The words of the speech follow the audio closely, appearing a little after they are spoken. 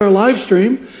Our live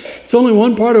stream. It's only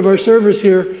one part of our service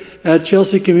here at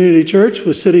Chelsea Community Church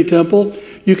with City Temple.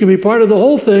 You can be part of the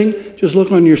whole thing. Just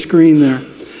look on your screen there.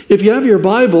 If you have your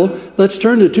Bible, let's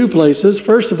turn to two places.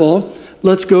 First of all,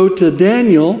 let's go to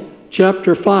Daniel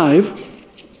chapter 5.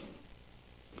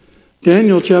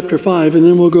 Daniel chapter 5, and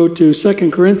then we'll go to 2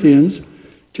 Corinthians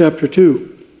chapter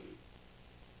 2.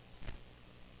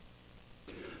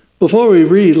 Before we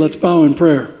read, let's bow in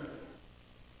prayer.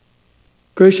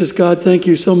 Gracious God, thank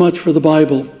you so much for the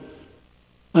Bible.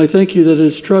 I thank you that it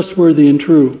is trustworthy and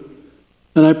true.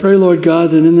 And I pray, Lord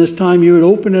God, that in this time you would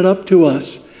open it up to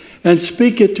us and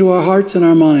speak it to our hearts and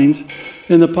our minds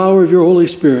in the power of your Holy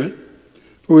Spirit.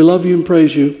 For we love you and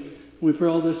praise you. We pray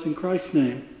all this in Christ's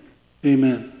name.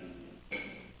 Amen.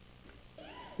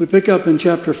 We pick up in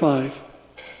chapter 5.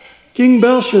 King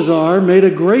Belshazzar made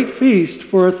a great feast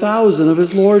for 1,000 of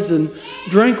his lords and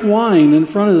drank wine in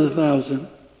front of the 1,000.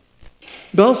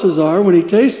 Belshazzar, when he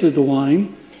tasted the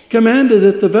wine, commanded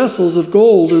that the vessels of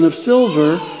gold and of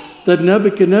silver that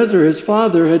Nebuchadnezzar his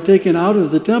father had taken out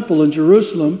of the temple in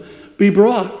Jerusalem be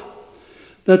brought,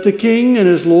 that the king and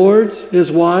his lords, his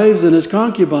wives, and his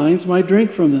concubines might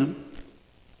drink from them.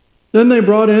 Then they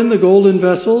brought in the golden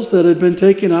vessels that had been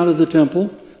taken out of the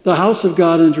temple, the house of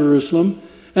God in Jerusalem,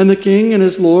 and the king and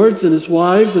his lords and his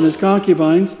wives and his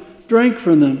concubines drank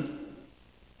from them.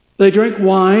 They drank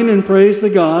wine and praised the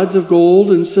gods of gold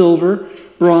and silver,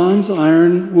 bronze,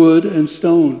 iron, wood, and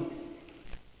stone.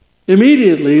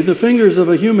 Immediately the fingers of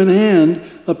a human hand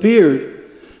appeared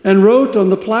and wrote on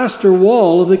the plaster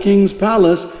wall of the king's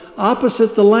palace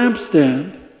opposite the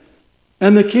lampstand.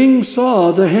 And the king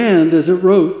saw the hand as it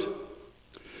wrote.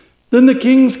 Then the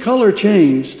king's color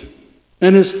changed,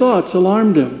 and his thoughts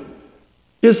alarmed him.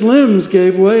 His limbs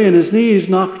gave way and his knees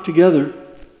knocked together.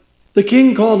 The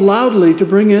king called loudly to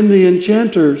bring in the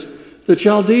enchanters, the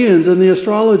Chaldeans, and the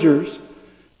astrologers.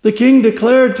 The king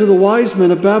declared to the wise men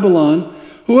of Babylon,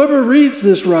 "Whoever reads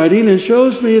this writing and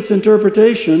shows me its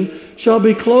interpretation shall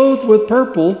be clothed with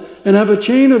purple and have a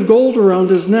chain of gold around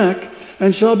his neck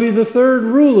and shall be the third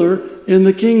ruler in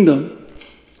the kingdom."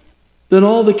 Then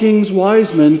all the king's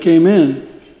wise men came in,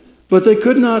 but they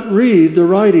could not read the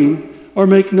writing or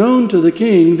make known to the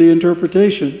king the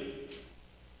interpretation.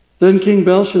 Then King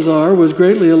Belshazzar was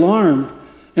greatly alarmed,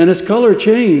 and his color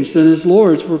changed, and his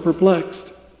lords were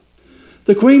perplexed.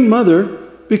 The queen mother,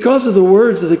 because of the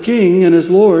words of the king and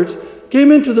his lords,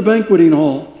 came into the banqueting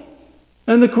hall.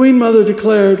 And the queen mother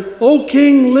declared, "O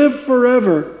king, live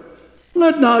forever.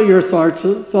 Let not your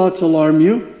thoughts alarm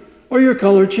you, or your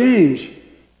color change.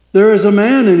 There is a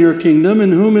man in your kingdom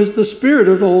in whom is the spirit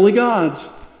of the holy gods.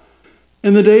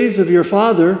 In the days of your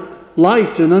father,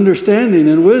 light and understanding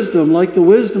and wisdom, like the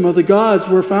wisdom of the gods,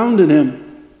 were found in him.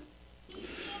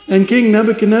 And King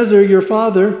Nebuchadnezzar, your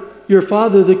father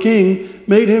the king,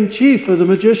 made him chief of the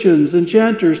magicians,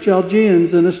 enchanters,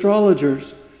 Chaldeans, and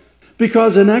astrologers,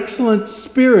 because an excellent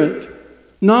spirit,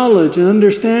 knowledge, and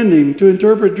understanding to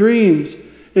interpret dreams,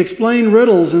 explain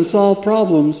riddles, and solve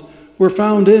problems were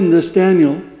found in this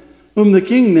Daniel, whom the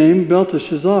king named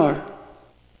Belteshazzar.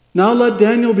 Now let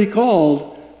Daniel be called,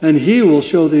 and he will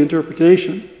show the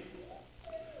interpretation."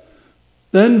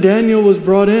 Then Daniel was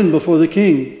brought in before the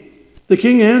king. The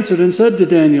king answered and said to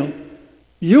Daniel,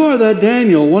 "You are that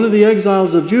Daniel, one of the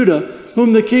exiles of Judah,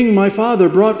 whom the king my father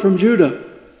brought from Judah.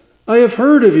 I have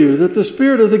heard of you, that the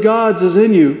spirit of the gods is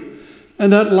in you,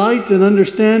 and that light and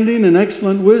understanding and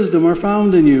excellent wisdom are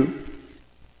found in you.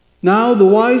 Now the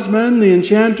wise men, the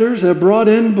enchanters, have been brought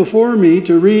in before me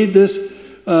to read this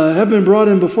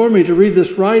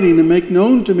writing and make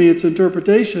known to me its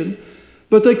interpretation,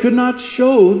 but they could not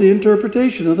show the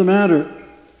interpretation of the matter.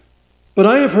 But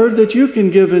I have heard that you can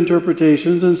give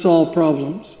interpretations and solve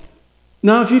problems.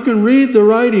 Now if you can read the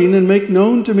writing and make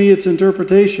known to me its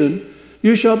interpretation,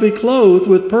 you shall be clothed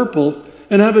with purple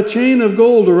and have a chain of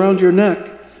gold around your neck,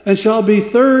 and shall be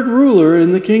third ruler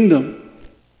in the kingdom."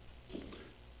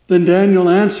 Then Daniel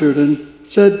answered and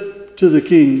said to the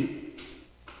king,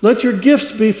 "Let your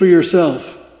gifts be for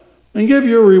yourself, and give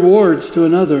your rewards to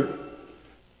another.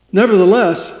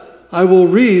 Nevertheless, I will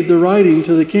read the writing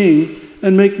to the king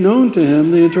and make known to him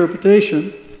the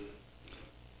interpretation.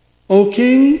 O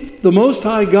king, the Most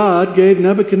High God gave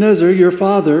Nebuchadnezzar your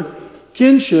father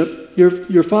kinship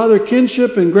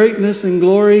and greatness and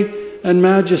glory and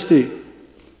majesty.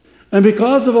 And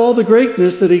because of all the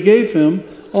greatness that he gave him,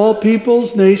 all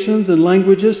peoples, nations, and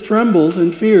languages trembled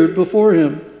and feared before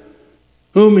him.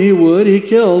 Whom he would, he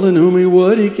killed, and whom he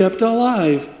would, he kept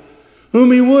alive.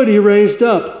 Whom he would, he raised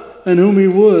up, and whom he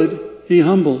would, he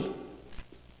humbled.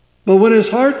 But when his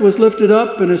heart was lifted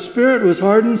up and his spirit was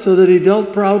hardened so that he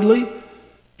dealt proudly,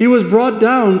 He was brought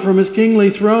down from his kingly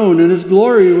throne, and his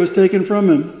glory was taken from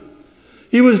him.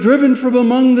 He was driven from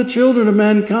among the children of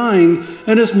mankind,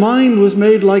 and his mind was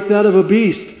made like that of a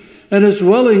beast, and his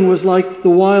dwelling was like the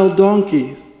wild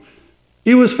donkeys.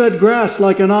 He was fed grass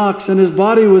like an ox, and his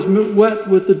body was wet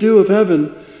with the dew of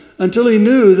heaven, until he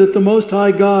knew that the Most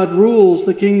High God rules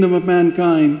the kingdom of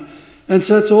mankind, and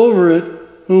sets over it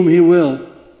whom he will.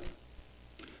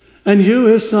 And you,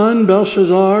 his son,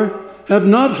 Belshazzar, have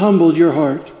not humbled your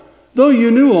heart, though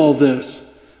you knew all this,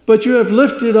 but you have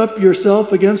lifted up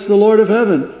yourself against the Lord of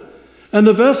heaven, and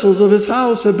the vessels of his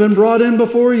house have been brought in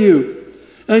before you,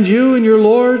 and you and your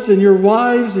lords and your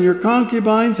wives and your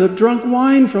concubines have drunk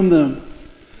wine from them.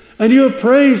 And you have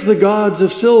praised the gods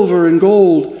of silver and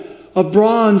gold, of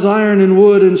bronze, iron, and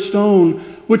wood, and stone,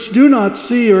 which do not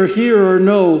see or hear or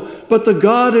know, but the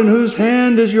God in whose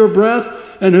hand is your breath,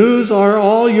 and whose are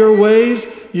all your ways,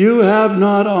 you have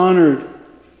not honored.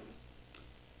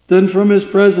 Then from his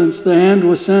presence the hand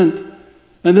was sent,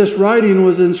 and this writing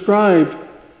was inscribed.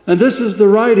 And this is the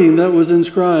writing that was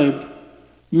inscribed: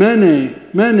 Mene,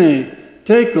 Mene,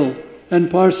 Tekel, and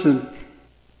Parsin.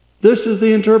 This is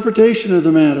the interpretation of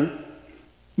the matter.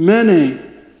 Mene,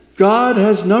 God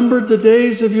has numbered the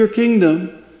days of your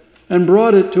kingdom and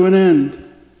brought it to an end.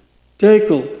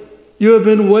 Tekel, you have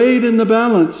been weighed in the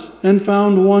balance and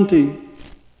found wanting.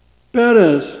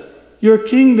 Perez, your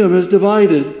kingdom is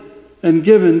divided and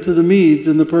given to the Medes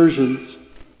and the Persians.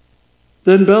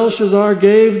 Then Belshazzar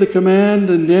gave the command,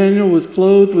 and Daniel was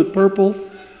clothed with purple.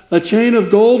 A chain of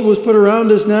gold was put around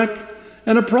his neck,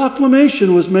 and a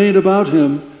proclamation was made about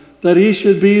him that he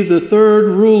should be the third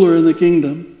ruler in the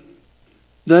kingdom.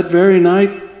 That very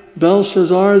night,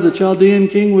 Belshazzar, the Chaldean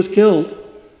king, was killed,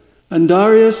 and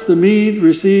Darius the Mede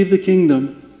received the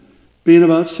kingdom, being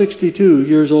about 62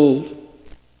 years old.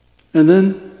 And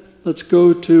then let's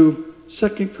go to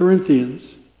 2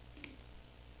 Corinthians.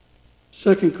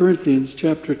 2 Corinthians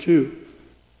chapter 2.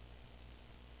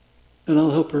 And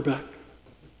I'll help her back.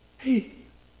 Hey,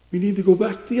 we need to go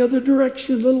back the other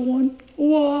direction, little one.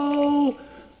 Whoa!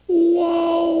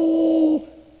 Whoa!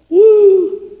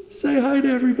 Woo! Say hi to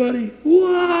everybody.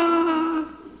 Whoa!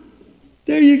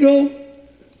 There you go.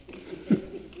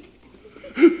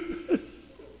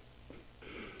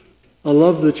 I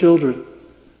love the children,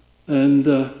 and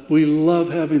we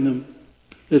love having them.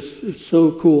 It's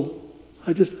so cool.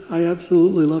 I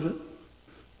absolutely love it.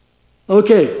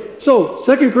 Okay, so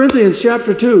 2 Corinthians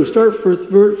chapter 2, start with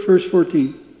verse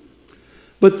 14.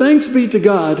 But thanks be to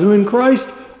God, who in Christ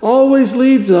always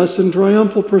leads us in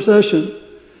triumphal procession,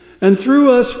 and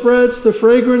through us spreads the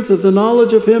fragrance of the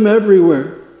knowledge of him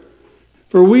everywhere.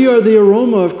 For we are the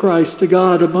aroma of Christ to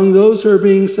God among those who are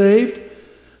being saved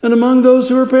and among those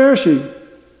who are perishing.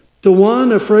 To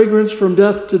one, a fragrance from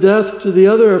death to death, to the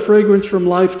other, a fragrance from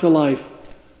life to life.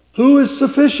 Who is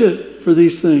sufficient for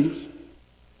these things?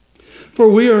 For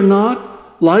we are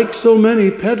not like so many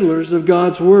peddlers of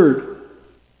God's word,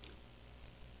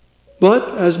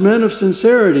 but as men of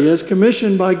sincerity, as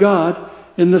commissioned by God,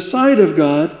 in the sight of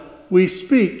God, we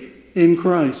speak in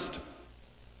Christ.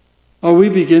 Are we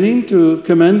beginning to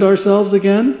commend ourselves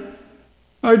again?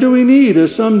 Or do we need,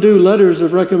 as some do, letters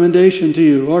of recommendation to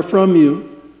you or from you?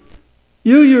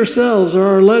 You yourselves are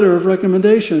our letter of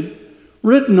recommendation,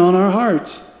 written on our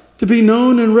hearts, to be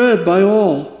known and read by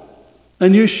all.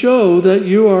 And you show that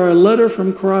you are a letter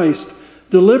from Christ,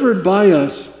 delivered by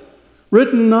us,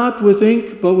 written not with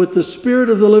ink, but with the Spirit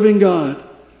of the living God,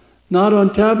 not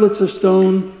on tablets of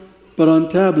stone, but on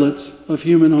tablets of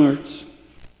human hearts.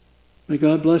 May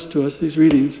God bless to us these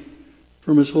readings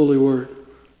from his holy word.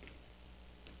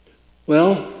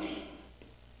 Well,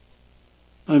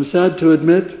 I'm sad to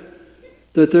admit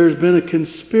that there's been a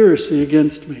conspiracy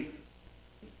against me.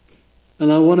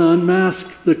 And I want to unmask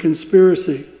the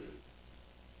conspiracy.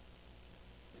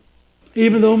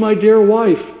 Even though my dear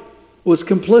wife was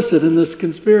complicit in this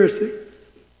conspiracy.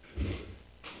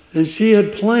 And she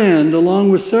had planned,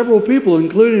 along with several people,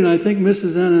 including, I think,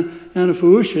 Mrs. Anna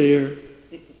Fuusha here,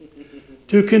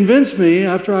 to convince me,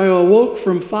 after I awoke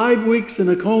from 5 weeks in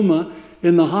a coma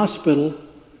in the hospital,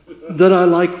 that I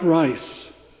like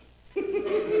rice.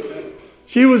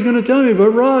 She was going to tell me,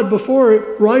 but Rod,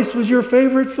 before rice was your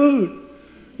favorite food.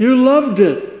 You loved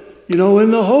it, in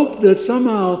the hope that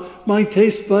somehow my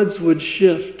taste buds would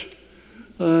shift.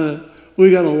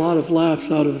 We got a lot of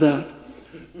laughs out of that.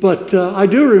 But I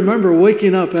do remember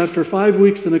waking up after 5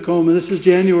 weeks in a coma. This is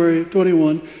January of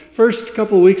 21. First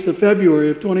couple of weeks of February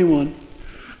of 21.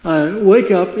 I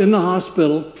wake up in the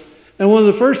hospital, and one of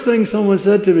the first things someone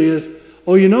said to me is,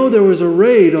 there was a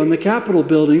raid on the Capitol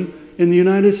building in the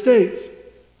United States.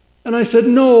 And I said,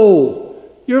 no,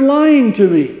 you're lying to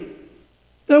me.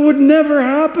 That would never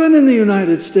happen in the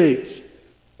United States.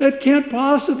 That can't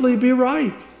possibly be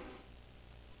right.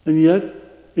 And yet,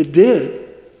 it did.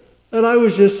 And I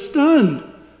was just stunned.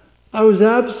 I was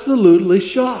absolutely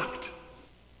shocked.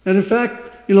 And in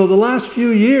fact, the last few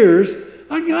years,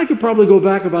 I could probably go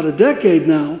back about a decade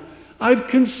now, I've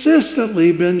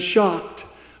consistently been shocked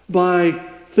by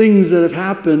things that have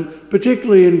happened,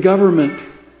 particularly in government.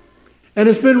 And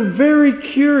it's been very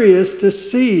curious to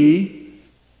see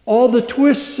all the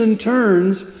twists and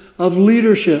turns of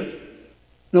leadership.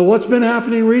 Now, what's been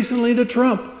happening recently to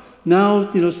Trump?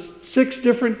 Now, 6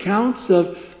 different counts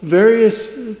of various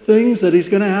things that he's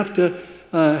going to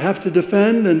have to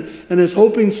defend, and is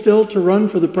hoping still to run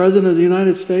for the president of the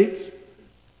United States.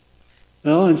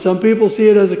 Well, and some people see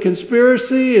it as a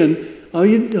conspiracy, and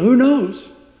who knows?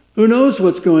 Who knows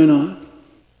what's going on?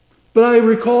 But I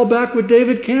recall back with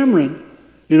David Cameron.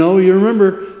 You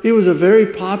remember he was a very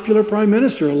popular prime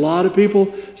minister. A lot of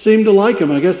people seemed to like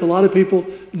him. I guess a lot of people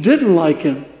didn't like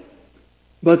him.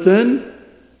 But then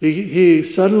he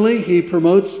suddenly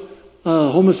promotes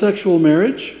homosexual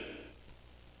marriage,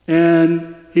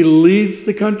 and he leads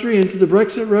the country into the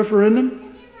Brexit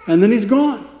referendum, and then he's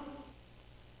gone.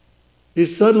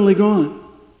 He's suddenly gone.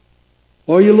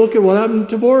 Or you look at what happened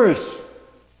to Boris,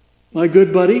 my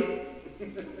good buddy,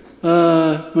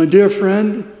 my dear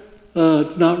friend.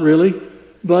 Not really,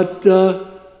 but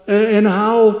and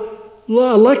how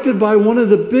elected by one of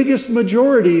the biggest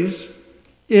majorities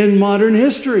in modern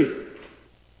history.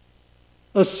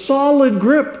 A solid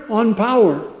grip on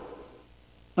power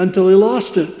until he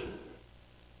lost it.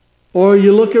 Or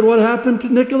you look at what happened to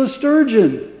Nicola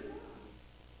Sturgeon.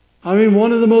 I mean,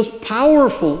 one of the most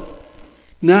powerful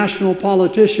national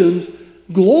politicians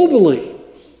globally.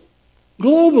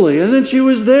 And then she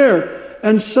was there,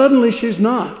 and suddenly she's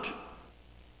not.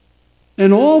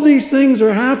 And all these things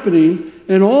are happening,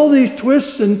 and all these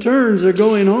twists and turns are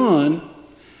going on,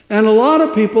 and a lot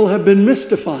of people have been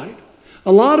mystified.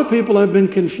 A lot of people have been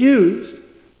confused,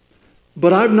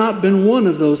 but I've not been one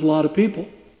of those lot of people.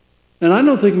 And I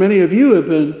don't think many of you have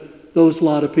been those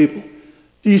lot of people.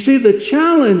 Do you see, the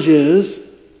challenge is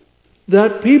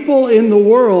that people in the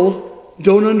world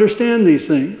don't understand these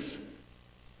things.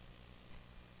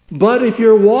 But if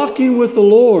you're walking with the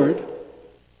Lord,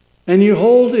 and you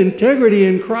hold integrity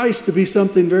in Christ to be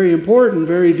something very important,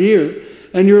 very dear,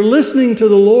 and you're listening to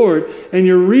the Lord, and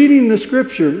you're reading the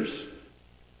Scriptures,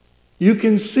 you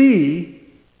can see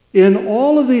in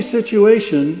all of these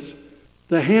situations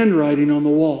the handwriting on the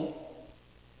wall.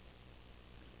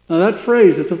 Now that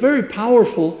phrase, it's a very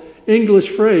powerful English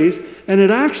phrase, and it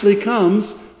actually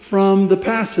comes from the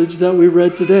passage that we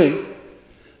read today.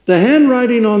 The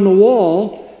handwriting on the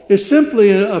wall is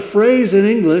simply a phrase in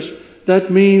English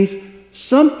that means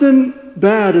something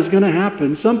bad is going to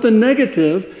happen, something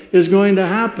negative is going to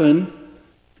happen,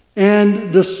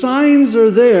 and the signs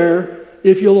are there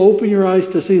if you'll open your eyes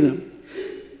to see them.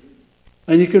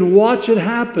 And you can watch it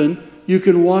happen, you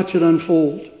can watch it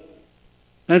unfold.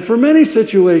 And for many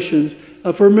situations,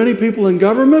 for many people in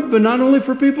government, but not only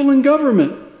for people in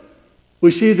government,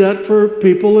 we see that for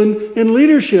people in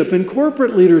leadership, in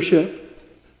corporate leadership,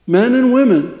 men and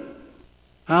women,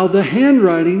 how the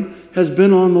handwriting has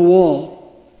been on the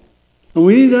wall. And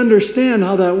we need to understand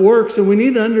how that works, and we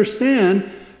need to understand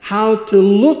how to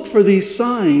look for these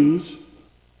signs,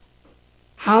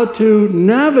 how to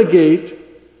navigate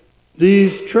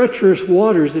these treacherous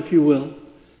waters, if you will,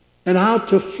 and how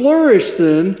to flourish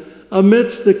then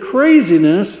amidst the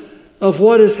craziness of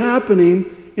what is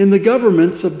happening in the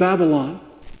governments of Babylon.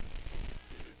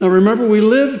 Now remember, we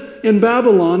live in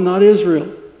Babylon, not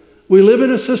Israel. We live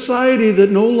in a society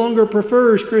that no longer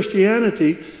prefers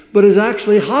Christianity, but is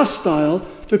actually hostile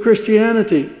to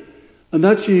Christianity. And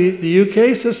that's the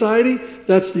UK society,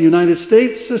 that's the United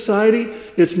States society,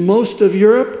 it's most of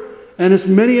Europe, and it's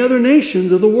many other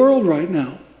nations of the world right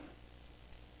now.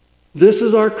 This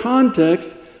is our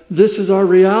context, this is our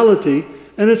reality,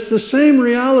 and it's the same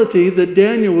reality that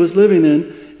Daniel was living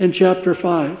in chapter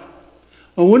 5.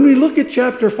 And when we look at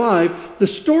chapter 5, the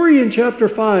story in chapter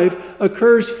 5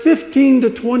 occurs 15 to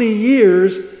 20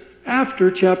 years after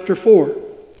chapter 4.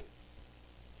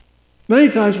 Many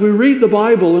times we read the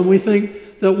Bible and we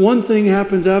think that one thing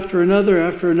happens after another,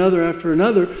 after another, after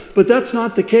another, but that's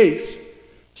not the case.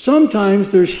 Sometimes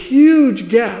there's huge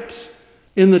gaps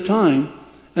in the time,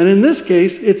 and in this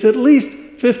case, it's at least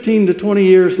 15 to 20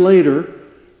 years later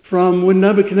from when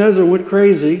Nebuchadnezzar went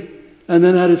crazy and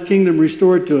then had his kingdom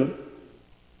restored to him.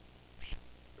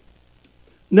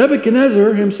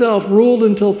 Nebuchadnezzar himself ruled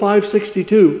until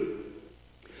 562.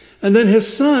 And then his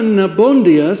son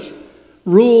Nabonidus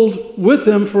ruled with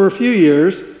him for a few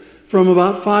years, from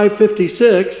about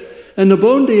 556, and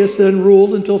Nabonidus then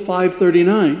ruled until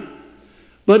 539.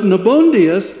 But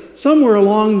Nabonidus, somewhere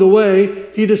along the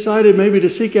way, he decided maybe to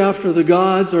seek after the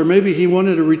gods, or maybe he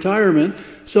wanted a retirement.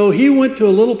 So he went to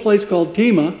a little place called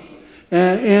Tema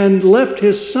and left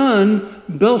his son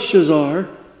Belshazzar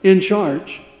in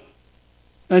charge.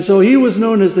 And so he was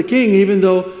known as the king, even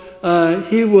though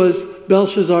he was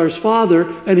Belshazzar's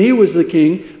father and he was the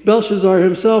king. Belshazzar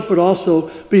himself would also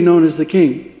be known as the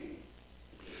king.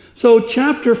 So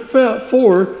chapter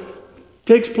 4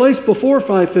 takes place before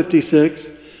 556,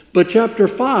 but chapter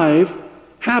 5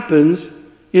 happens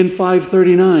in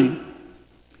 539.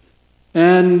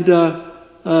 And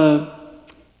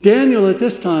Daniel at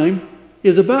this time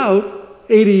is about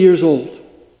 80 years old.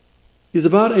 He's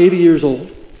about 80 years old.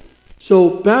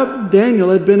 So Daniel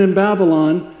had been in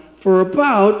Babylon for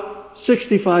about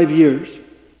 65 years.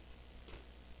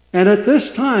 And at this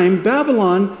time,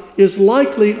 Babylon is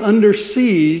likely under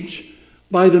siege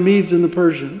by the Medes and the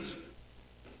Persians.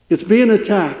 It's being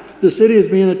attacked. The city is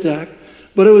being attacked.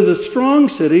 But it was a strong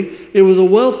city. It was a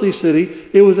wealthy city.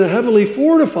 It was a heavily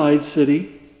fortified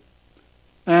city.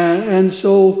 And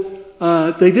so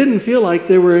they didn't feel like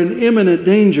they were in imminent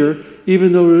danger,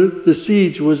 even though the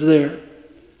siege was there.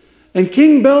 And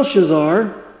King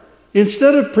Belshazzar,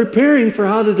 instead of preparing for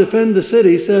how to defend the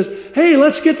city, says, hey,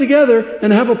 let's get together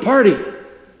and have a party.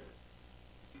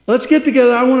 Let's get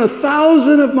together. I want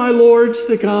 1,000 of my lords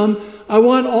to come. I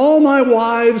want all my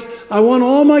wives. I want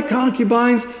all my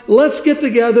concubines. Let's get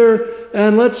together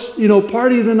and let's,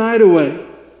 party the night away.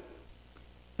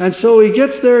 And so he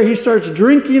gets there. He starts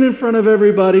drinking in front of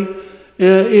everybody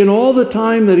in all the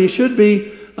time that he should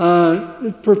be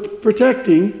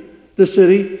protecting the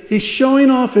city. He's showing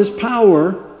off his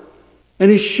power, and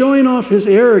he's showing off his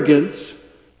arrogance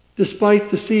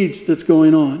despite the siege that's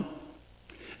going on.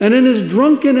 And in his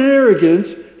drunken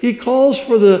arrogance, he calls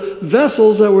for the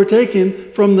vessels that were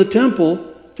taken from the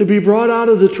temple to be brought out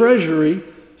of the treasury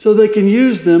so they can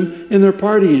use them in their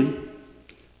partying.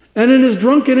 And in his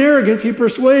drunken arrogance, he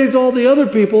persuades all the other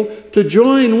people to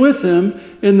join with him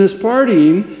in this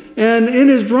partying. And in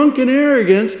his drunken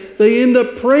arrogance, they end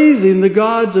up praising the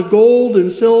gods of gold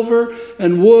and silver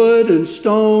and wood and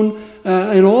stone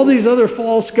and all these other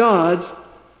false gods.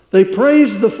 They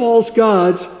praise the false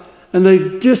gods and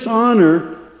they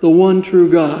dishonor the one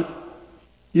true God,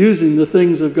 using the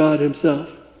things of God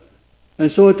himself.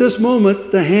 And so at this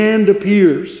moment, the hand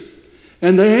appears.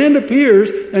 And the hand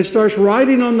appears and starts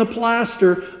writing on the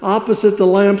plaster opposite the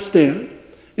lampstand.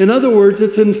 In other words,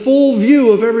 it's in full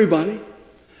view of everybody.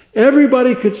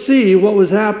 Everybody could see what was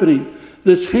happening.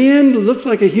 This hand, looks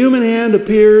like a human hand,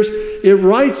 appears. It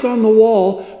writes on the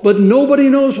wall, but nobody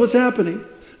knows what's happening.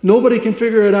 Nobody can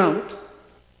figure it out.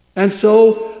 And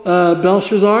so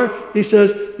Belshazzar, he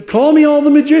says, call me all the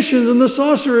magicians and the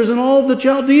sorcerers and all the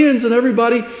Chaldeans and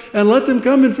everybody and let them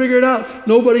come and figure it out.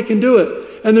 Nobody can do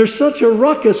it. And there's such a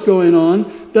ruckus going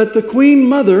on that the queen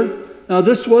mother, now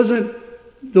this wasn't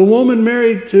the woman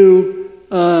married to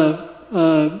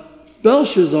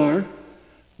Belshazzar,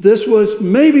 this was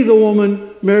maybe the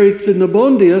woman married to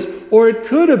Nabonidus, or it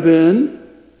could have been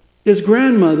his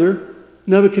grandmother,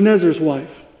 Nebuchadnezzar's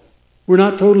wife. We're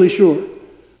not totally sure.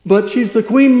 But she's the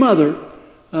queen mother.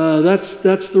 That's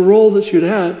the role that she'd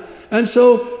had. And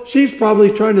so she's probably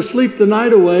trying to sleep the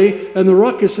night away, and the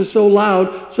ruckus is so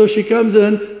loud, so she comes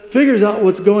in, figures out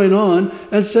what's going on,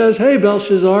 and says, hey,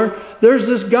 Belshazzar, there's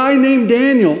this guy named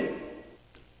Daniel.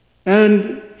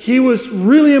 And he was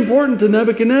really important to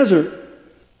Nebuchadnezzar.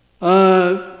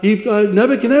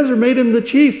 Nebuchadnezzar made him the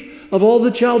chief of all the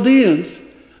Chaldeans.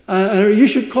 And you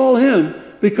should call him,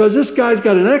 because this guy's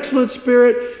got an excellent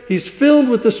spirit. He's filled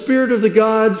with the spirit of the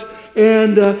gods,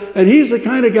 and he's the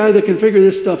kind of guy that can figure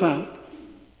this stuff out.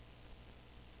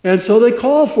 And so they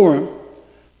call for him.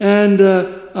 And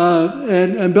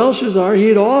Belshazzar, he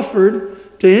had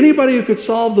offered to anybody who could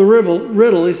solve the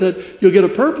riddle, he said, you'll get a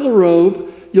purple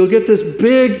robe, you'll get this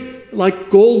big, like,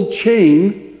 gold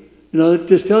chain. It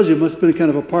just tells you it must have been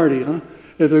kind of a party, huh?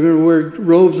 If they're going to wear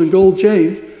robes and gold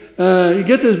chains. You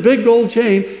get this big gold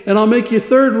chain, and I'll make you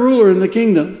third ruler in the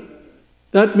kingdom.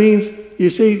 That means, you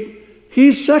see,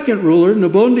 he's second ruler,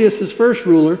 Nabonidus is first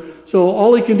ruler, so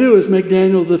all he can do is make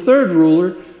Daniel the third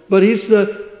ruler, but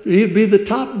he'd be the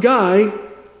top guy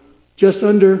just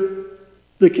under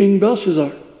the king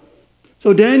Belshazzar.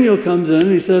 So Daniel comes in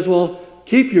and he says, well,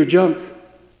 keep your junk.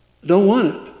 I don't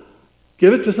want it.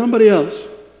 Give it to somebody else.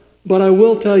 But I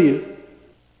will tell you.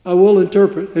 I will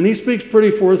interpret. And he speaks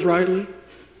pretty forthrightly.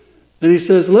 And he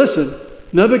says, listen,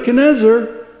 Nebuchadnezzar,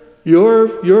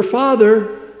 your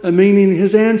father, meaning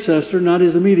his ancestor, not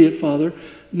his immediate father,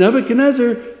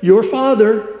 Nebuchadnezzar, your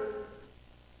father,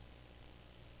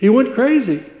 He went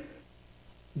crazy.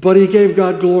 But he gave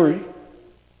God glory.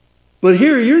 But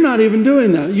here, you're not even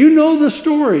doing that. You know the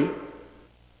story.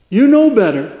 You know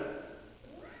better.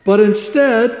 But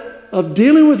instead of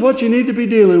dealing with what you need to be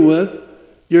dealing with,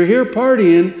 you're here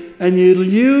partying, and you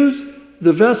use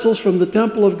the vessels from the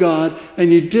temple of God,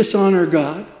 and you dishonor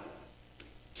God.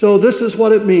 So this is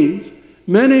what it means.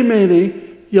 Mene,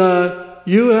 mene,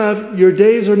 you have, your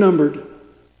days are numbered.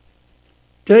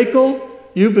 Tekel,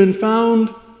 you've been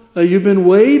found, you've been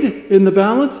weighed in the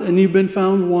balance, and you've been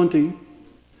found wanting.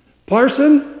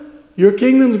 Parson, your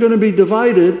kingdom's going to be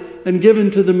divided and given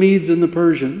to the Medes and the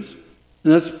Persians.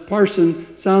 And that's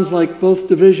Parson, sounds like both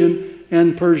division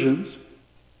and Persians.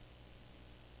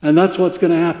 And that's what's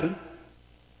going to happen.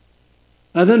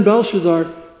 And then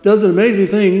Belshazzar does an amazing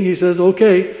thing. He says,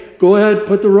 okay, go ahead,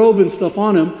 put the robe and stuff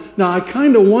on him. Now, I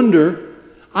kind of wonder,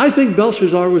 I think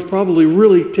Belshazzar was probably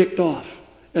really ticked off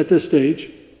at this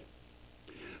stage.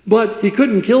 But he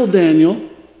couldn't kill Daniel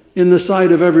in the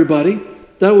sight of everybody.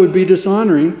 That would be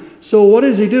dishonoring. So what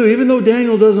does he do? Even though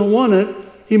Daniel doesn't want it,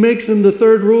 he makes him the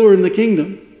third ruler in the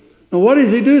kingdom. Now, why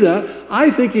does he do that?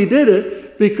 I think he did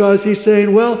it because he's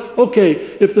saying, well, okay,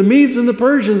 if the Medes and the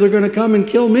Persians are going to come and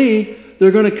kill me,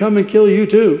 they're going to come and kill you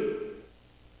too,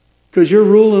 because you're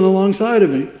ruling alongside of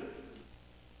me.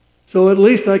 So at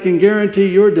least I can guarantee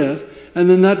your death. And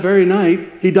then that very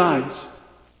night, he dies.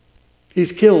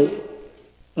 He's killed.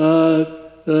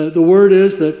 The word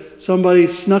is that somebody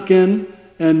snuck in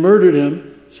and murdered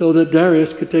him so that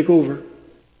Darius could take over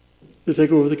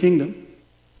the kingdom.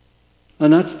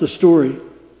 And that's the story.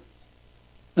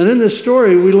 And in this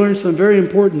story, we learn some very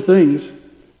important things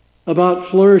about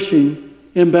flourishing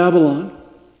in Babylon.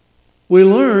 We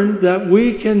learn that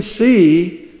we can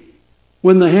see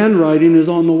when the handwriting is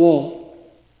on the wall.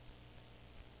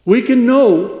 We can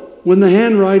know when the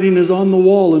handwriting is on the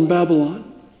wall in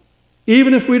Babylon.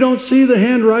 Even if we don't see the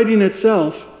handwriting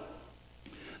itself,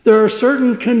 there are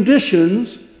certain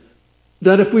conditions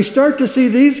that if we start to see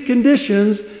these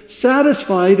conditions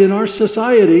satisfied in our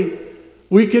society,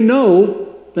 we can know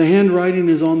the handwriting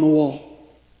is on the wall.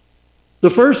 The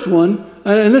first one,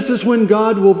 and this is when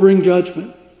God will bring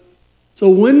judgment. So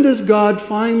when does God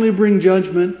finally bring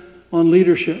judgment on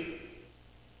leadership?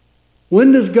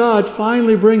 When does God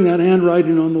finally bring that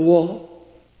handwriting on the wall?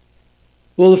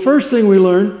 Well, the first thing we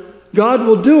learn, God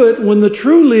will do it when the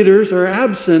true leaders are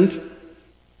absent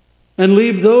and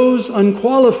leave those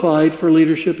unqualified for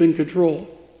leadership in control.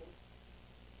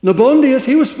 Nabonidus,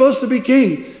 he was supposed to be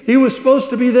king. He was supposed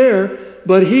to be there,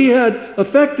 but he had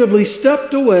effectively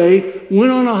stepped away,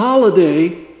 went on a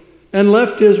holiday, and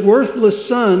left his worthless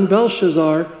son,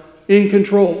 Belshazzar, in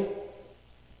control.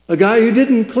 A guy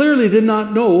who clearly did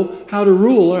not know how to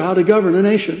rule or how to govern a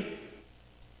nation.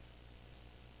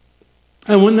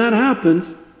 And when that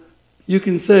happens, you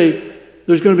can say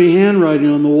there's going to be handwriting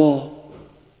on the wall.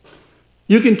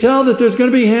 You can tell that there's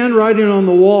going to be handwriting on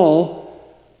the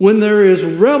wall when there is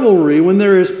revelry, when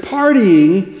there is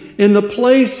partying in the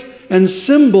place and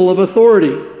symbol of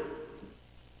authority,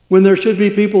 when there should be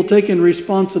people taking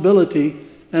responsibility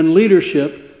and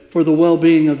leadership for the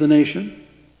well-being of the nation.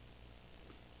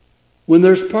 When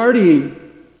there's partying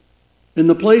in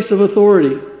the place of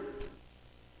authority,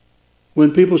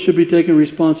 when people should be taking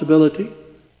responsibility.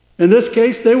 In this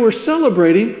case, they were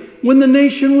celebrating when the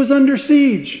nation was under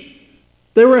siege.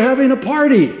 They were having a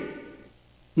party,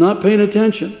 not paying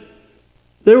attention.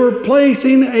 They were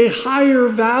placing a higher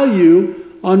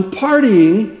value on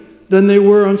partying than they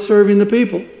were on serving the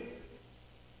people.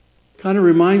 Kind of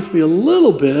reminds me a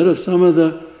little bit of some of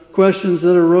the questions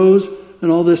that arose in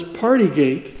all this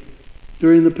Partygate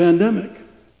during the pandemic.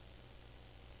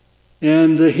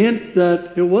 And the hint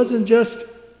that it wasn't just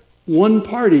one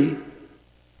party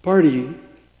partying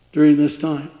during this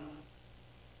time.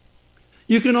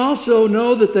 You can also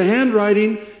know that the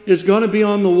handwriting is going to be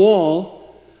on the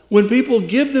wall when people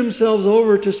give themselves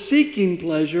over to seeking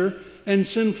pleasure and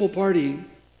sinful partying,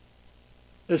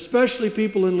 especially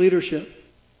people in leadership.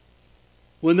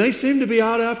 When they seem to be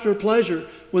out after pleasure,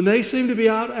 when they seem to be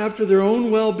out after their own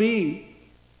well-being,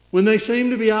 when they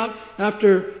seem to be out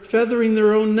after feathering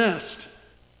their own nest,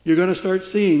 you're going to start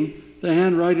seeing the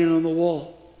handwriting on the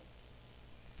wall.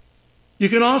 You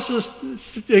can also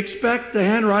expect the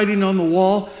handwriting on the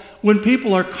wall when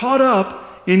people are caught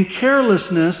up in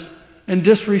carelessness and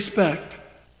disrespect,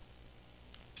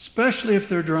 especially if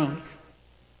they're drunk,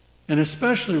 and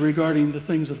especially regarding the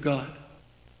things of God.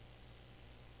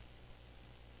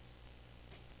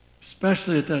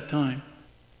 Especially at that time,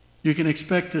 you can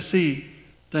expect to see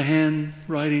the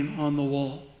handwriting on the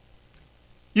wall.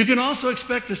 You can also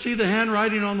expect to see the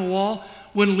handwriting on the wall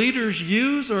when leaders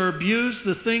use or abuse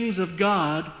the things of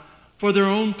God for their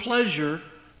own pleasure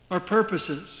or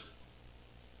purposes.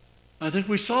 I think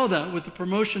we saw that with the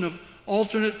promotion of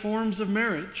alternate forms of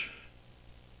marriage.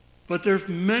 But there's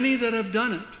many that have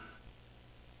done it,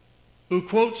 who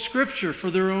quote Scripture for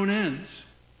their own ends.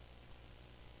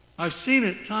 I've seen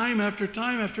it time after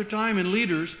time after time in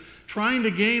leaders trying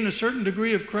to gain a certain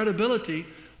degree of credibility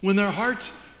when their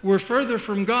hearts were further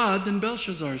from God than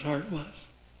Belshazzar's heart was.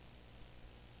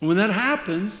 And when that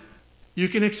happens, you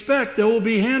can expect there will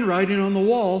be handwriting on the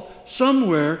wall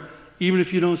somewhere, even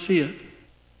if you don't see it.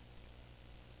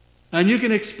 And you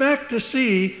can expect to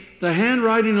see the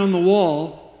handwriting on the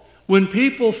wall when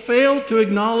people fail to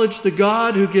acknowledge the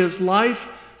God who gives life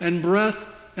and breath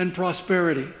and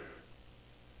prosperity.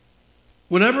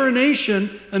 Whenever a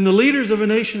nation and the leaders of a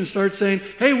nation start saying,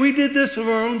 hey, we did this of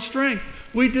our own strength.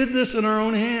 We did this in our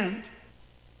own hand.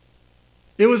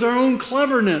 It was our own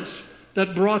cleverness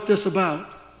that brought this about.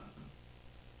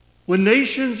 When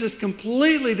nations just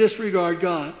completely disregard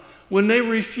God, when they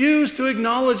refuse to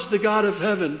acknowledge the God of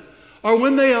heaven, or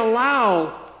when they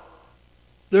allow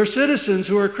their citizens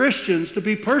who are Christians to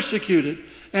be persecuted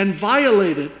and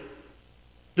violated,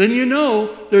 then you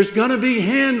know there's going to be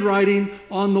handwriting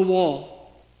on the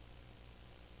wall.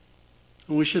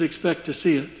 And we should expect to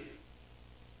see it.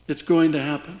 It's going to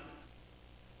happen.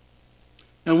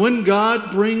 And when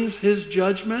God brings his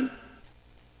judgment,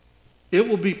 it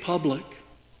will be public.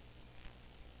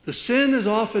 The sin is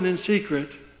often in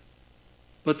secret,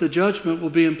 but the judgment will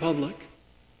be in public.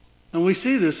 And we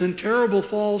see this in terrible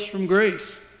falls from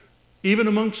grace, even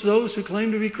amongst those who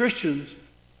claim to be Christians,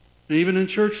 and even in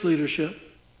church leadership.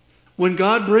 When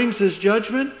God brings his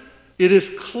judgment, it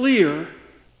is clear,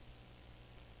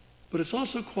 but it's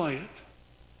also quiet.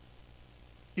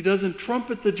 He doesn't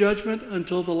trumpet the judgment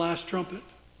until the last trumpet.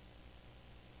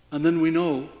 And then we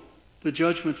know the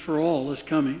judgment for all is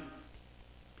coming.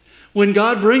 When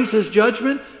God brings his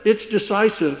judgment, it's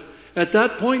decisive. At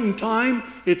that point in time,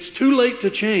 it's too late to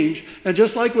change. And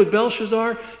just like with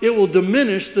Belshazzar, it will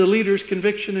diminish the leader's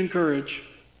conviction and courage.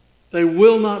 They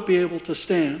will not be able to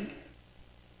stand.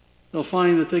 They'll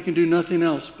find that they can do nothing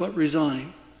else but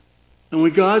resign. And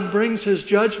when God brings his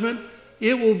judgment,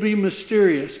 it will be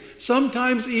mysterious.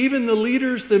 Sometimes even the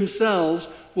leaders themselves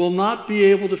will not be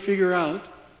able to figure out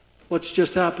what's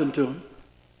just happened to them.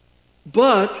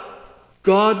 But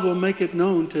God will make it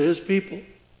known to his people,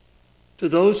 to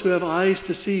those who have eyes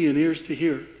to see and ears to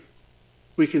hear.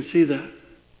 We can see that.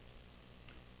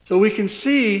 So we can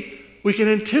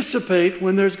anticipate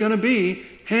when there's going to be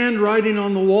handwriting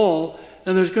on the wall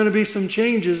and there's going to be some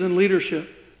changes in leadership.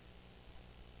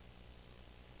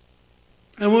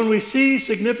 And when we see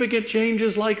significant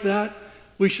changes like that,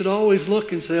 we should always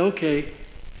look and say, okay,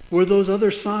 were those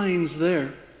other signs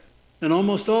there? And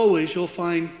almost always you'll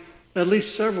find at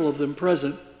least several of them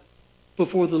present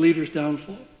before the leader's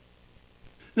downfall.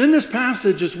 And in this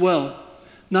passage as well,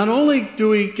 not only do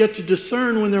we get to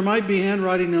discern when there might be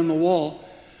handwriting on the wall,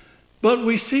 but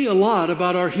we see a lot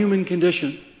about our human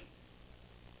condition.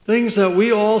 Things that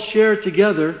we all share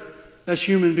together as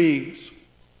human beings.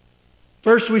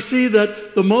 First, we see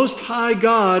that the Most High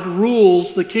God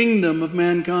rules the kingdom of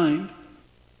mankind.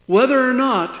 Whether or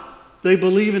not they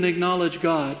believe and acknowledge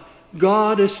God,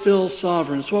 God is still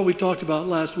sovereign. It's what we talked about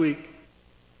last week.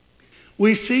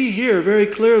 We see here very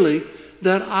clearly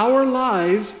that our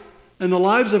lives and the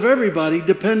lives of everybody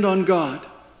depend on God.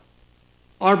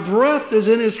 Our breath is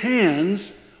in his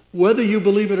hands, whether you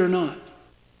believe it or not.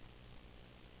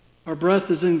 Our breath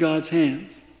is in God's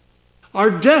hands. Our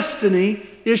destiny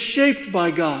is shaped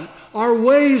by God. Our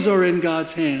ways are in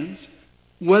God's hands,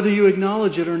 whether you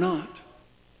acknowledge it or not.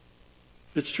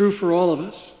 It's true for all of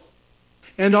us.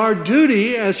 And our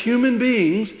duty as human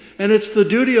beings, and it's the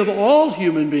duty of all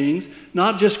human beings,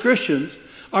 not just Christians,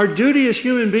 our duty as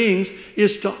human beings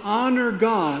is to honor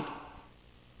God,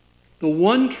 the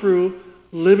one true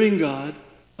living God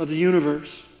of the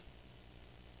universe.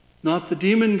 Not the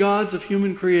demon gods of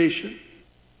human creation,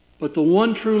 but the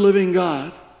one true living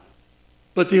God.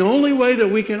 But the only way that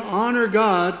we can honor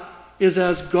God is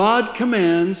as God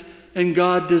commands and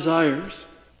God desires.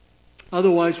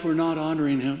 Otherwise, we're not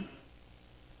honoring him.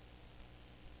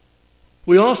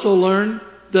 We also learn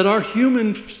that our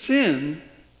human sin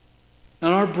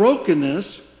and our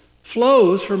brokenness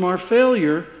flows from our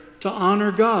failure to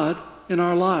honor God in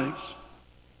our lives.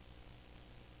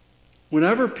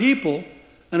 Whenever people,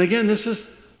 and again, this is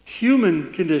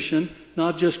human condition,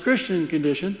 not just Christian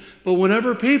condition, but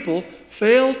whenever people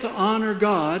fail to honor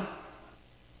God,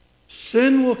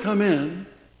 sin will come in,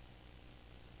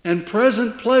 and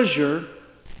present pleasure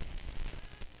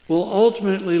will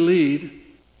ultimately lead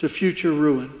to future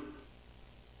ruin.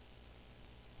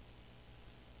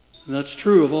 And that's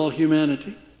true of all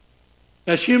humanity.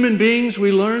 As human beings,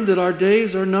 we learn that our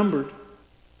days are numbered.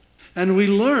 And we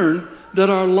learn that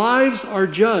our lives are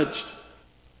judged,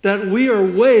 that we are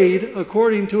weighed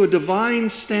according to a divine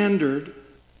standard,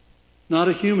 not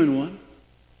a human one.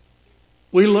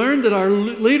 We learn that our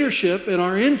leadership and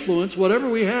our influence, whatever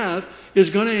we have, is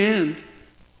going to end.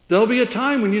 There'll be a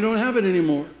time when you don't have it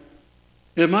anymore.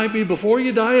 It might be before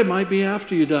you die, it might be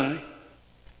after you die.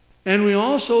 And we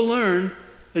also learn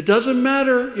it doesn't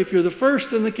matter if you're the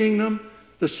first in the kingdom,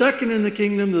 the second in the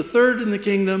kingdom, the third in the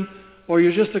kingdom, or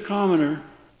you're just a commoner.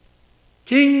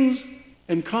 Kings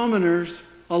and commoners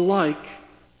alike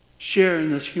share in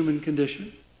this human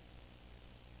condition.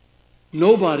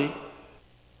 Nobody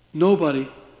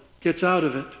gets out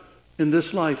of it in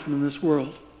this life and in this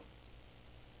world.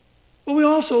 But we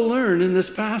also learn in this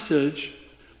passage,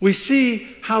 we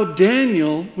see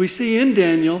in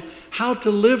Daniel how to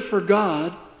live for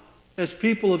God as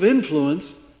people of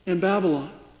influence in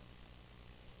Babylon.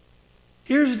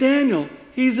 Here's Daniel.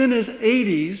 He's in his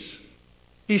 80s.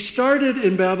 He started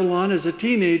in Babylon as a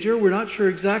teenager. We're not sure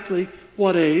exactly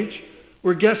what age.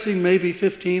 We're guessing maybe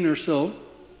 15 or so.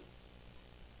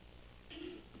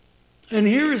 And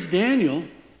here is Daniel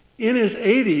in his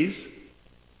 80s,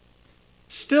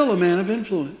 still a man of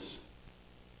influence,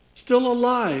 still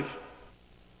alive,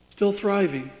 still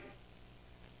thriving.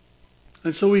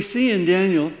 And so we see in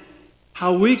Daniel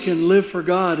how we can live for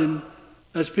God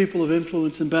as people of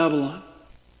influence in Babylon.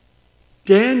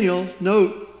 Daniel,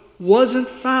 note, wasn't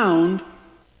found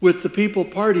with the people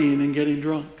partying and getting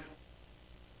drunk.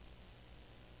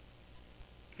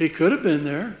 He could have been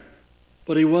there,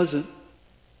 but he wasn't.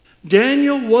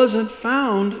 Daniel wasn't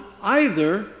found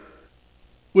either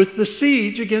with the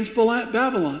siege against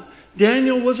Babylon.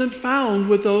 Daniel wasn't found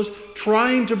with those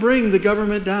trying to bring the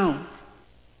government down,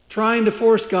 trying to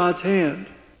force God's hand.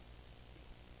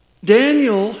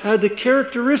 Daniel had the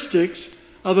characteristics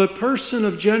of a person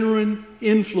of genuine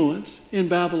influence in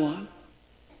Babylon.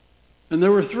 And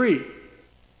there were three.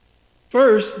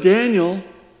 First, Daniel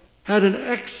had an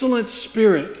excellent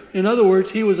spirit. In other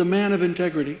words, he was a man of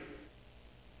integrity.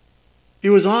 He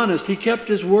was honest. He kept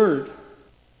his word.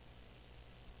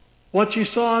 What you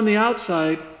saw on the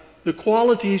outside, the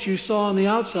qualities you saw on the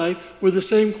outside, were the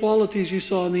same qualities you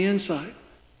saw on the inside.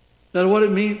 That's what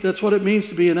it means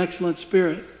to be an excellent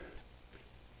spirit.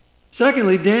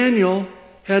 Secondly, Daniel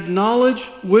had knowledge,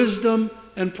 wisdom,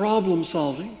 and problem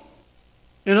solving.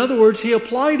 In other words, he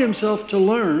applied himself to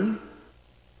learn,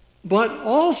 but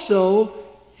also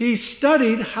he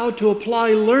studied how to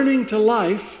apply learning to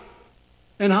life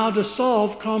and how to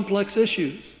solve complex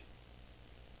issues.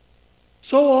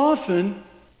 So often,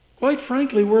 quite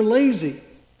frankly, we're lazy.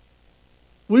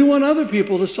 We want other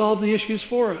people to solve the issues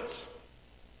for us.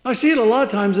 I see it a lot of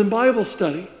times in Bible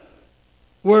study,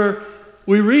 where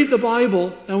we read the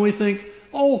Bible and we think,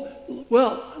 oh,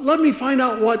 well, let me find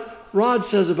out what Rod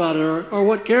says about it, or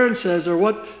what Karen says, or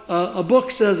what a book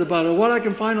says about it, or what I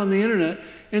can find on the internet,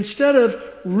 instead of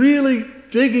really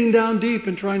digging down deep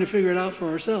and trying to figure it out for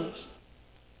ourselves.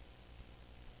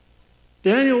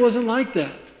 Daniel wasn't like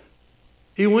that.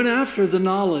 He went after the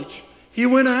knowledge. He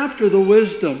went after the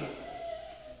wisdom.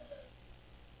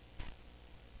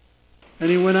 And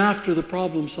he went after the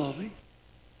problem solving.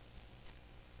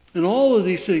 And all of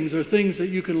these things are things that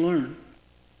you can learn.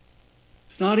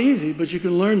 It's not easy, but you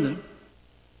can learn them.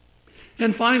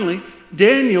 And finally,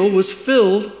 Daniel was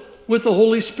filled with the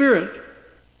Holy Spirit.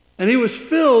 And he was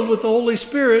filled with the Holy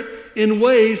Spirit in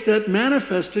ways that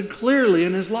manifested clearly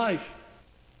in his life.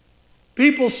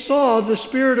 People saw the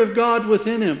Spirit of God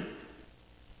within him.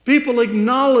 People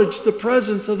acknowledged the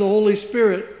presence of the Holy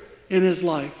Spirit in his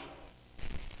life.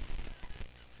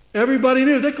 Everybody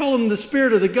knew. They call him the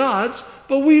Spirit of the gods,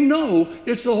 but we know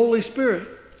it's the Holy Spirit.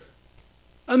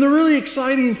 And the really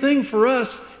exciting thing for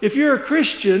us, if you're a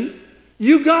Christian,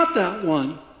 you got that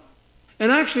one.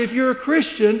 And actually, if you're a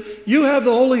Christian, you have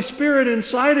the Holy Spirit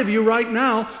inside of you right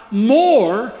now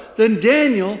more than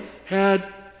Daniel had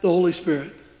the Holy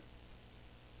Spirit.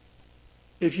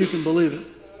 If you can believe it.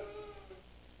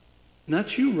 And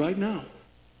that's you right now.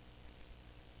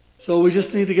 So we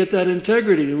just need to get that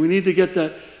integrity, and we need to get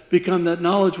that, become that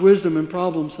knowledge, wisdom, and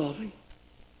problem solving.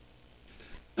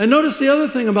 And notice the other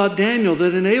thing about Daniel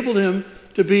that enabled him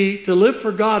to live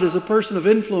for God as a person of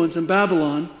influence in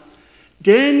Babylon.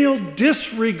 Daniel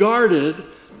disregarded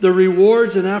the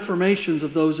rewards and affirmations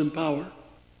of those in power,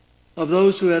 of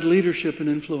those who had leadership and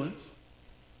influence.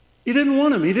 He didn't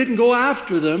want them. He didn't go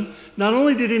after them. Not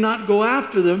only did he not go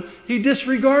after them, he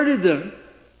disregarded them.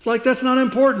 It's like, that's not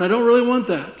important. I don't really want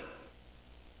that.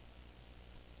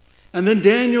 And then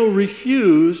Daniel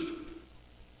refused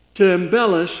to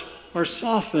embellish or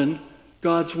soften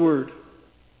God's word.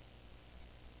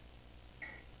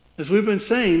 As we've been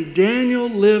saying, Daniel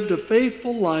lived a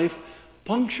faithful life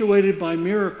punctuated by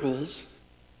miracles,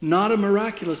 not a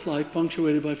miraculous life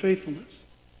punctuated by faithfulness.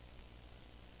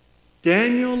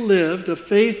 Daniel lived a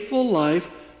faithful life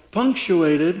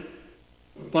punctuated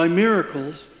by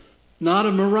miracles, not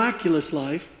a miraculous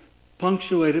life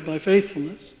punctuated by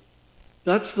faithfulness.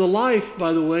 That's the life,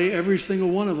 by the way, every single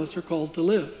one of us are called to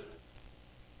live.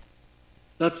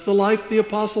 That's the life the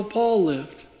Apostle Paul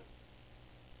lived.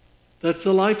 That's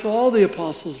the life all the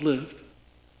apostles lived.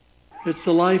 It's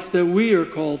the life that we are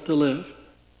called to live.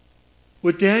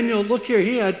 With Daniel, look here,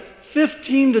 he had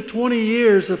 15 to 20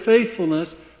 years of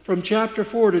faithfulness from chapter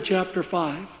 4 to chapter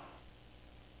 5,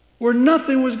 where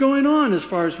nothing was going on as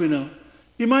far as we know.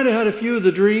 He might have had a few of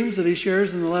the dreams that he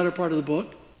shares in the latter part of the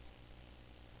book.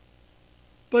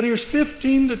 But here's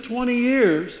 15 to 20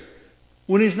 years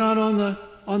when he's not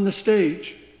on the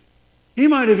stage. He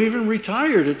might have even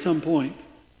retired at some point.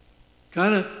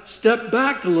 Kind of stepped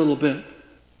back a little bit.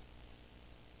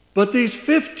 But these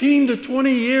 15 to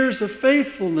 20 years of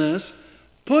faithfulness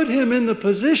put him in the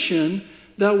position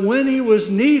that when he was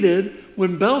needed,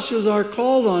 when Belshazzar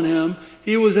called on him,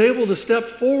 he was able to step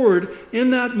forward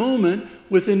in that moment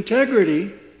with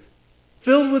integrity,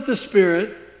 filled with the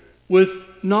Spirit, with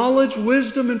knowledge,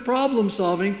 wisdom, and problem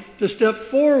solving, to step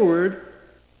forward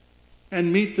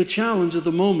and meet the challenge of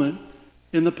the moment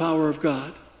in the power of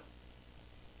God.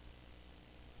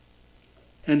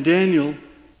 And Daniel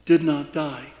did not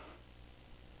die,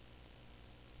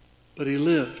 but he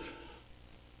lived,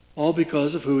 all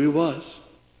because of who he was.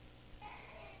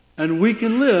 And we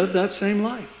can live that same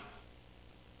life.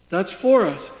 That's for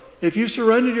us. If you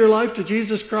surrendered your life to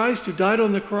Jesus Christ, who died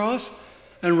on the cross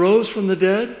and rose from the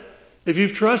dead, if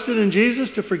you've trusted in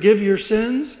Jesus to forgive your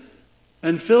sins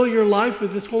and fill your life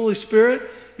with His Holy Spirit,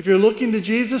 if you're looking to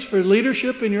Jesus for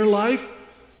leadership in your life,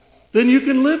 then you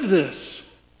can live this.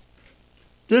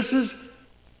 This is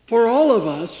for all of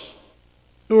us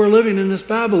who are living in this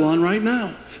Babylon right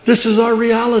now. This is our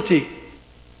reality.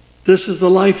 This is the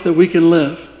life that we can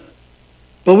live.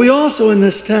 But we also in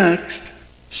this text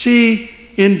see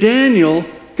in Daniel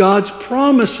God's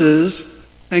promises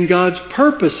and God's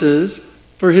purposes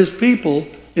for His people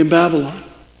in Babylon.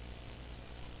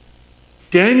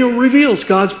 Daniel reveals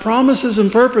God's promises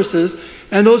and purposes,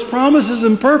 and those promises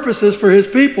and purposes for His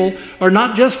people are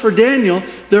not just for Daniel,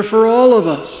 they're for all of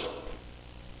us.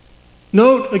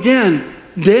 Note again,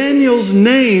 Daniel's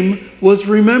name was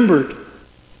remembered.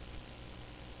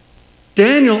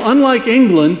 Daniel, unlike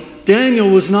England, Daniel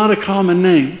was not a common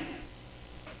name.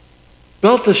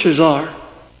 Belteshazzar,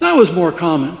 that was more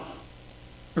common.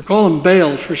 Or call him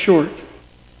Baal for short.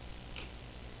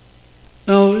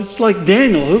 Now, it's like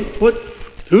Daniel.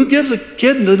 Who gives a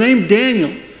kid the name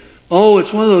Daniel? Oh,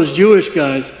 it's one of those Jewish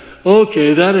guys.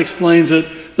 Okay, that explains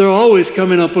it. They're always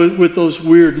coming up with those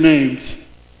weird names.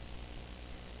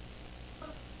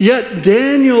 Yet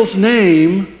Daniel's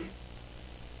name,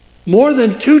 more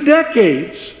than 2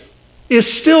 decades,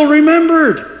 is still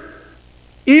remembered,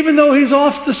 even though he's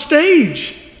off the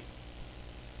stage.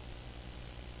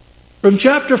 From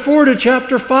chapter 4 to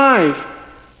chapter 5,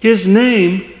 his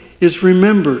name is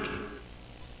remembered,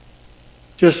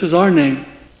 just as our name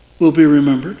will be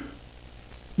remembered.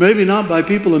 Maybe not by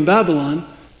people in Babylon,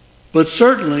 but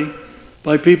certainly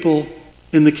by people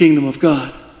in the kingdom of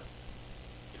God.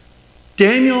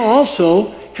 Daniel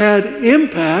also had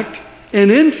impact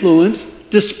and influence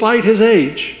despite his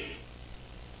age.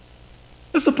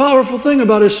 That's a powerful thing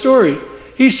about his story.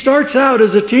 He starts out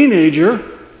as a teenager,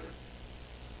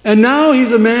 and now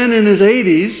he's a man in his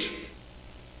 80s,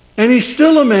 and he's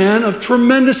still a man of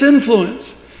tremendous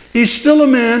influence. He's still a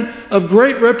man of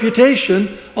great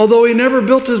reputation, although he never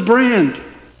built his brand.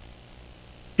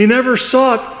 He never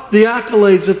sought the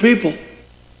accolades of people.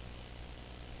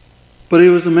 But he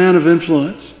was a man of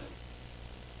influence.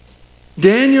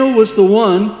 Daniel was the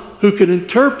one who could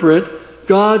interpret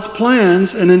God's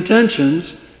plans and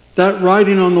intentions, that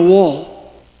writing on the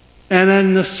wall. And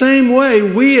in the same way,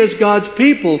 we as God's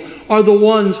people are the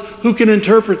ones who can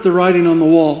interpret the writing on the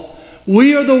wall.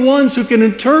 We are the ones who can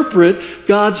interpret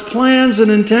God's plans and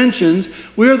intentions.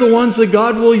 We are the ones that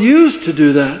God will use to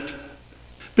do that.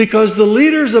 Because the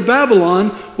leaders of Babylon,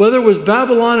 whether it was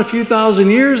Babylon a few thousand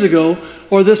years ago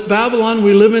or this Babylon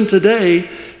we live in today,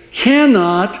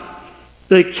 cannot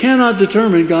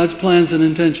determine God's plans and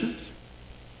intentions.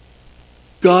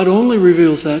 God only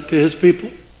reveals that to His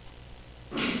people.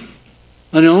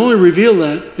 And He'll only reveal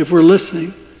that if we're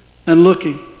listening and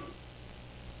looking.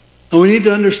 And we need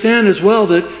to understand as well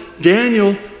that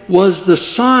Daniel was the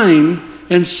sign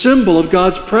and symbol of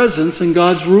God's presence and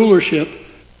God's rulership,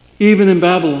 even in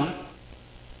Babylon.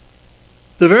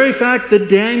 The very fact that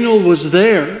Daniel was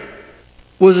there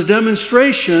was a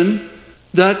demonstration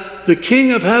that the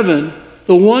King of Heaven,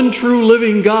 the one true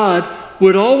living God,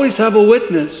 would always have a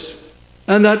witness,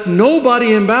 and that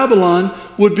nobody in Babylon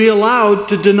would be allowed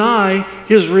to deny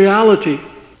his reality.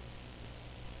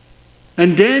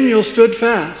 And Daniel stood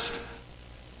fast.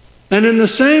 And in the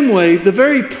same way, the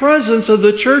very presence of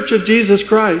the Church of Jesus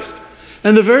Christ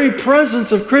and the very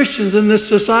presence of Christians in this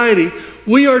society,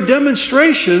 we are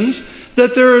demonstrations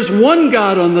that there is one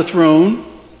God on the throne,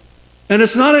 and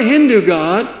it's not a Hindu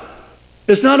God,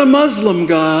 it's not a Muslim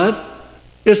God,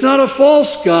 it's not a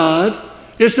false God,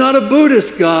 it's not a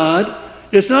Buddhist God,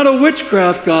 it's not a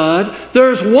witchcraft God.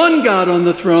 There is one God on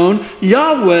the throne,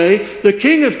 Yahweh, the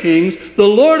King of Kings, the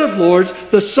Lord of Lords,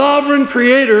 the sovereign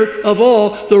creator of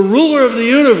all, the ruler of the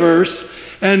universe.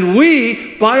 And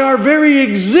we, by our very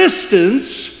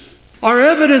existence, are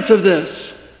evidence of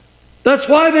this. That's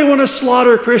why they want to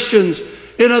slaughter Christians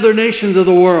in other nations of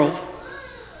the world.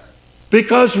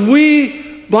 Because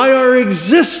we, by our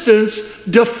existence,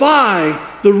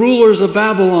 defy the rulers of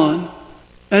Babylon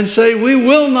and say, we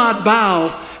will not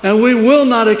bow and we will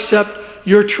not accept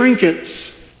your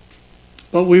trinkets,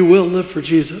 but we will live for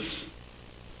Jesus.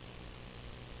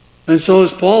 And so,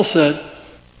 as Paul said,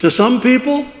 to some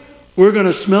people, we're going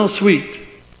to smell sweet.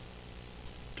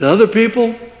 To other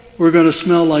people, we're going to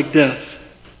smell like death,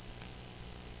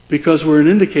 because we're an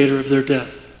indicator of their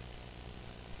death,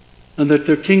 and that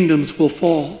their kingdoms will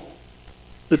fall,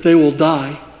 that they will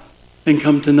die and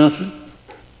come to nothing.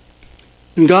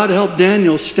 And God helped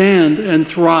Daniel stand and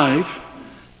thrive,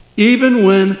 even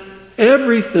when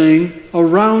everything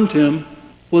around him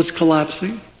was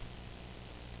collapsing.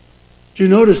 Do you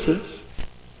notice this?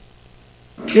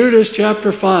 Here it is,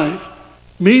 chapter 5.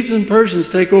 Medes and Persians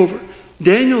take over.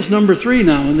 Daniel's number 3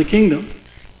 now in the kingdom.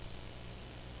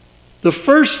 The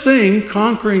first thing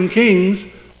conquering kings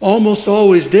almost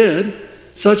always did,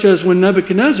 such as when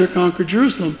Nebuchadnezzar conquered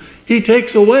Jerusalem, he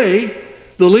takes away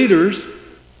the leaders,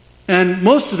 and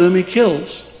most of them he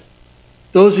kills.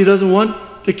 Those he doesn't want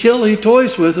to kill, he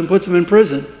toys with and puts them in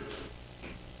prison.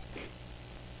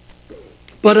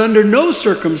 But under no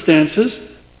circumstances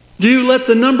do you let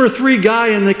the number 3 guy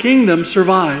in the kingdom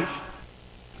survive.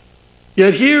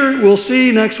 Yet here we'll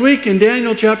see next week in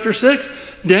Daniel chapter 6,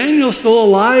 Daniel's still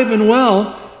alive and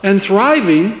well and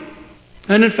thriving,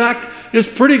 and in fact is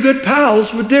pretty good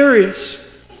pals with Darius.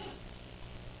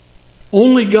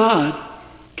 Only God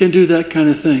can do that kind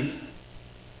of thing.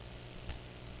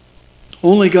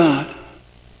 Only God.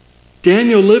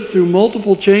 Daniel lived through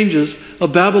multiple changes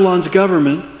of Babylon's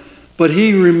government, but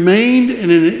he remained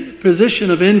in a position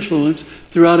of influence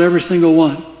throughout every single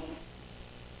one.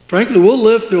 Frankly, we'll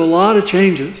live through a lot of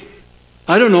changes.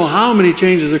 I don't know how many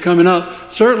changes are coming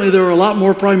up. Certainly there were a lot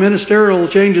more prime ministerial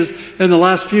changes in the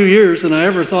last few years than I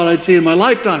ever thought I'd see in my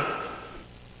lifetime.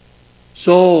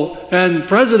 So, and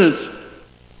presidents,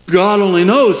 God only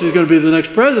knows who's going to be the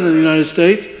next president of the United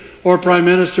States or prime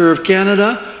minister of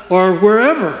Canada or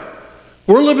wherever.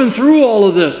 We're living through all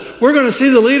of this. We're going to see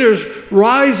the leaders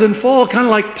rise and fall kind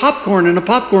of like popcorn in a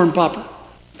popcorn popper.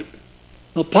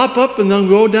 They'll pop up and they'll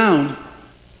go down.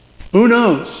 Who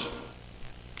knows?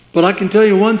 But I can tell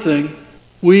you one thing,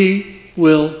 we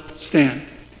will stand.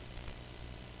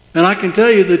 And I can tell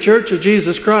you the Church of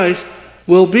Jesus Christ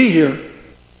will be here.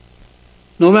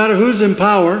 No matter who's in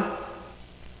power,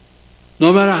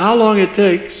 no matter how long it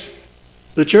takes,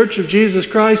 the Church of Jesus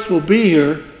Christ will be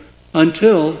here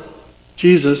until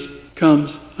Jesus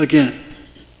comes again.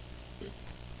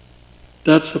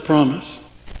 That's the promise.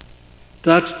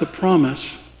 That's the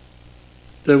promise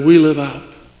that we live out.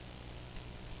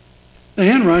 The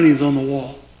handwriting's on the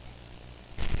wall.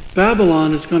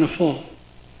 Babylon is going to fall.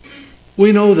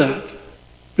 We know that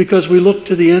because we look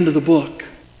to the end of the book.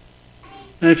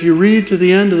 And if you read to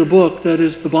the end of the book, that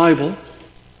is the Bible,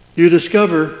 you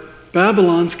discover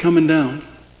Babylon's coming down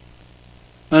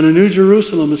and a new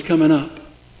Jerusalem is coming up.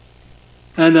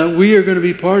 And that we are going to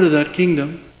be part of that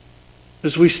kingdom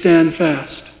as we stand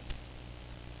fast.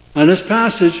 And this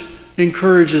passage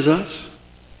encourages us.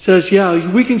 It says,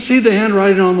 yeah, we can see the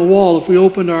handwriting on the wall if we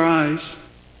opened our eyes.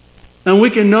 And we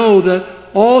can know that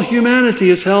all humanity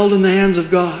is held in the hands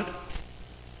of God.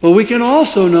 But we can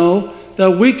also know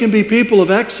that we can be people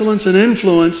of excellence and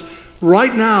influence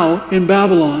right now in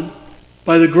Babylon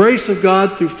by the grace of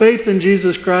God through faith in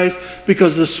Jesus Christ,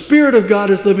 because the Spirit of God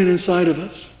is living inside of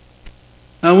us.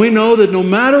 And we know that no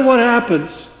matter what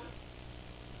happens,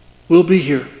 we'll be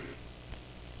here.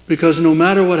 Because no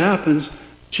matter what happens,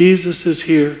 Jesus is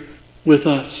here with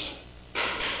us.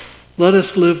 Let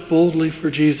us live boldly for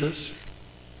Jesus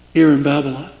here in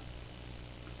Babylon.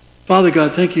 Father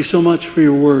God, thank you so much for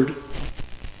your word.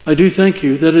 I do thank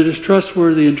you that it is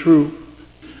trustworthy and true.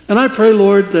 And I pray,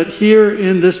 Lord, that here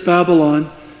in this Babylon,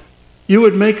 you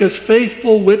would make us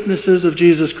faithful witnesses of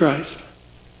Jesus Christ.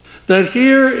 That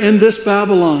here in this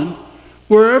Babylon,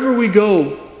 wherever we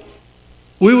go,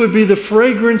 we would be the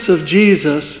fragrance of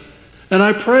Jesus. And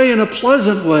I pray in a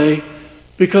pleasant way,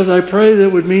 because I pray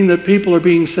that would mean that people are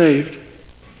being saved.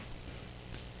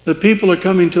 That people are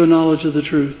coming to a knowledge of the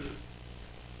truth.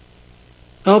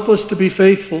 Help us to be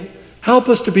faithful. Help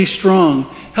us to be strong.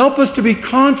 Help us to be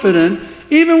confident,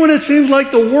 even when it seems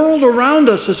like the world around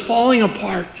us is falling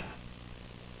apart.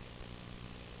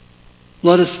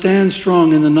 Let us stand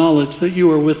strong in the knowledge that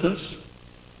you are with us.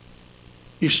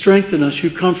 You strengthen us,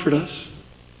 you comfort us.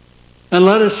 And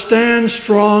let us stand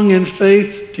strong in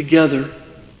faith together.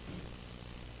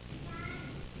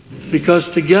 Because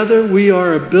together we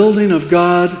are a building of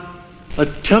God, a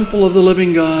temple of the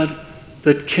living God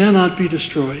that cannot be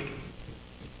destroyed,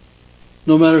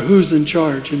 no matter who's in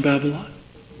charge in Babylon.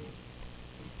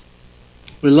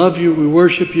 We love you, we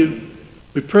worship you,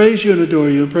 we praise you and adore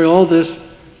you, and pray all this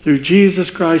through Jesus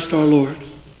Christ our Lord.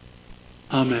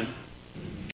 Amen.